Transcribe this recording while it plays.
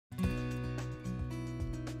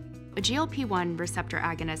A GLP-1 receptor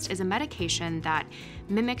agonist is a medication that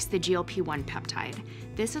mimics the GLP-1 peptide.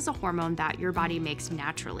 This is a hormone that your body makes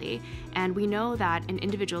naturally, and we know that in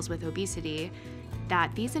individuals with obesity,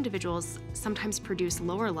 that these individuals sometimes produce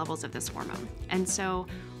lower levels of this hormone. And so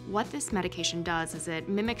what this medication does is it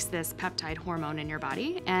mimics this peptide hormone in your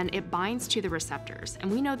body, and it binds to the receptors. And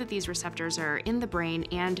we know that these receptors are in the brain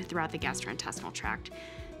and throughout the gastrointestinal tract.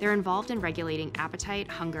 They're involved in regulating appetite,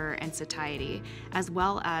 hunger, and satiety, as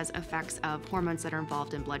well as effects of hormones that are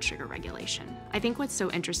involved in blood sugar regulation. I think what's so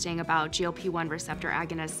interesting about GLP-1 receptor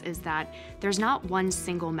agonists is that there's not one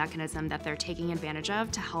single mechanism that they're taking advantage of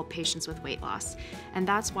to help patients with weight loss. And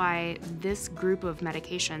that's why this group of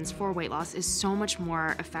medications for weight loss is so much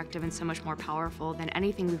more effective and so much more powerful than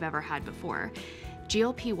anything we've ever had before.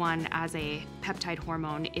 GLP-1 as a peptide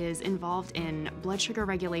hormone is involved in blood sugar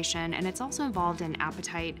regulation, and it's also involved in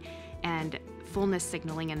appetite and fullness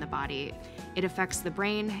signaling in the body. It affects the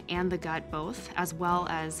brain and the gut both, as well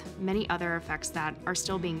as many other effects that are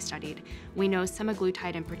still being studied. We know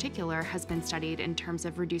semaglutide in particular has been studied in terms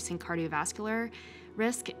of reducing cardiovascular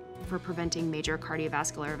risk for preventing major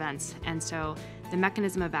cardiovascular events. And so the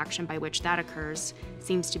mechanism of action by which that occurs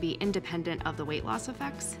seems to be independent of the weight loss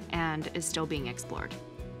effects and is still being explored.